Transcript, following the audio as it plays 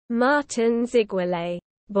Martin Ziguélé,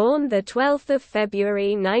 born 12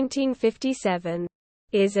 February 1957,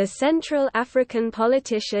 is a Central African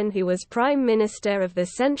politician who was Prime Minister of the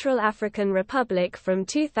Central African Republic from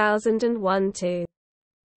 2001 to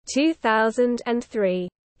 2003.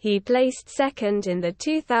 He placed second in the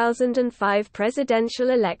 2005 presidential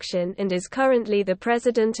election and is currently the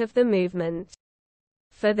president of the Movement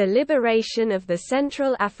for the Liberation of the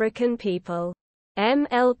Central African People,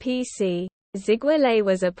 MLPC. Ziguélé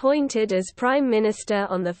was appointed as Prime Minister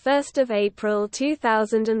on 1 April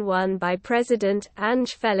 2001 by President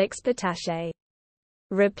Ange-Félix Patassé,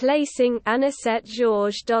 replacing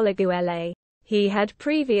Anicet-Georges Dologuélé. He had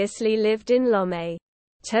previously lived in Lomé,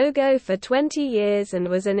 Togo for 20 years and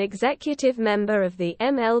was an executive member of the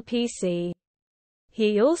MLPC.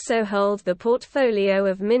 He also holds the portfolio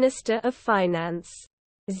of Minister of Finance.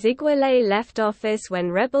 Ziguélé left office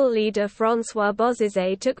when rebel leader François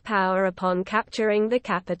Bozizé took power upon capturing the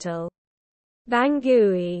capital,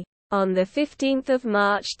 Bangui. On 15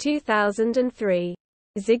 March 2003,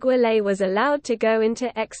 Ziguélé was allowed to go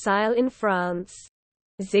into exile in France.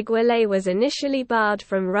 Ziguélé was initially barred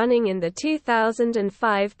from running in the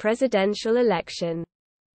 2005 presidential election,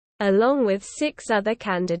 along with 6 other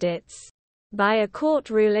candidates, by a court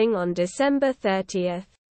ruling on December 30,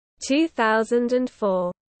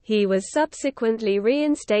 2004. He was subsequently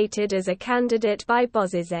reinstated as a candidate by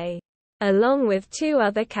Bozizé, along with 2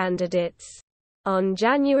 other candidates, on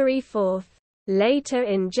January 4. Later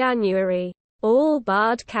in January, all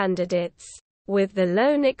barred candidates, with the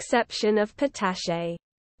lone exception of Patassé,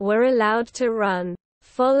 were allowed to run.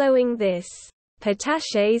 Following this,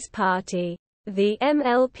 Patassé's party, the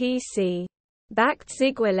MLPC, backed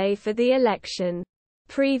Ziguélé for the election.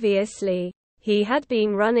 Previously, he had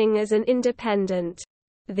been running as an independent.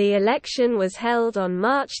 The election was held on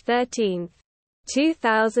March 13,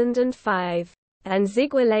 2005, and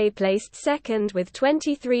Ziguélé placed second with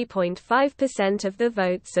 23.5% of the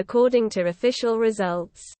votes according to official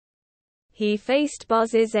results. He faced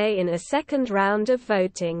Bozizé in a second round of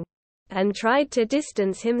voting, and tried to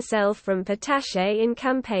distance himself from Patassé in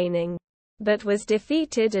campaigning, but was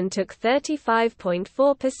defeated and took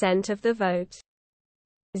 35.4% of the vote.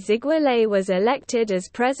 Ziguélé was elected as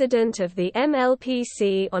president of the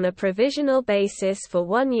MLPC on a provisional basis for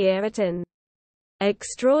 1 year at an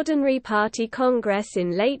extraordinary party congress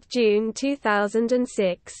in late June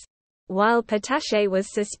 2006, while Patassé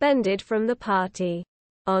was suspended from the party.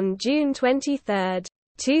 On June 23,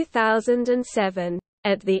 2007,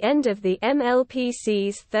 at the end of the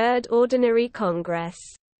MLPC's third ordinary congress,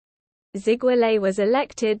 Ziguélé was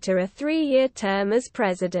elected to a 3-year term as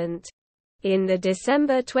president. In the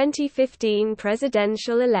December 2015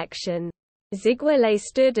 presidential election, Ziguélé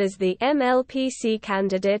stood as the MLPC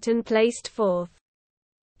candidate and placed 4th.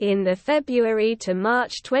 In the February to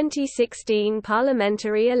March 2016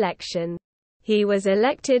 parliamentary election, he was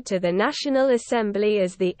elected to the National Assembly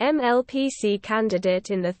as the MLPC candidate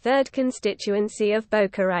in the 3rd constituency of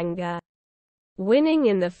Bokaranga, winning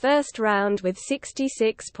in the first round with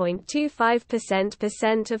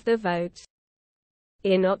 66.25% of the vote.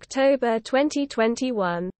 In October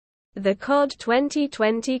 2021, the COD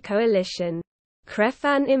 2020 coalition,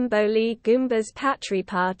 Crefan Imboli Goumba's Patrie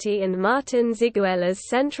Party and Martin Ziguélé's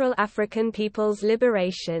Central African People's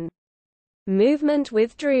Liberation Movement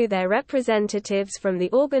withdrew their representatives from the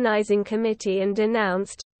organizing committee and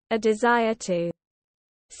denounced a desire to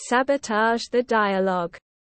sabotage the dialogue.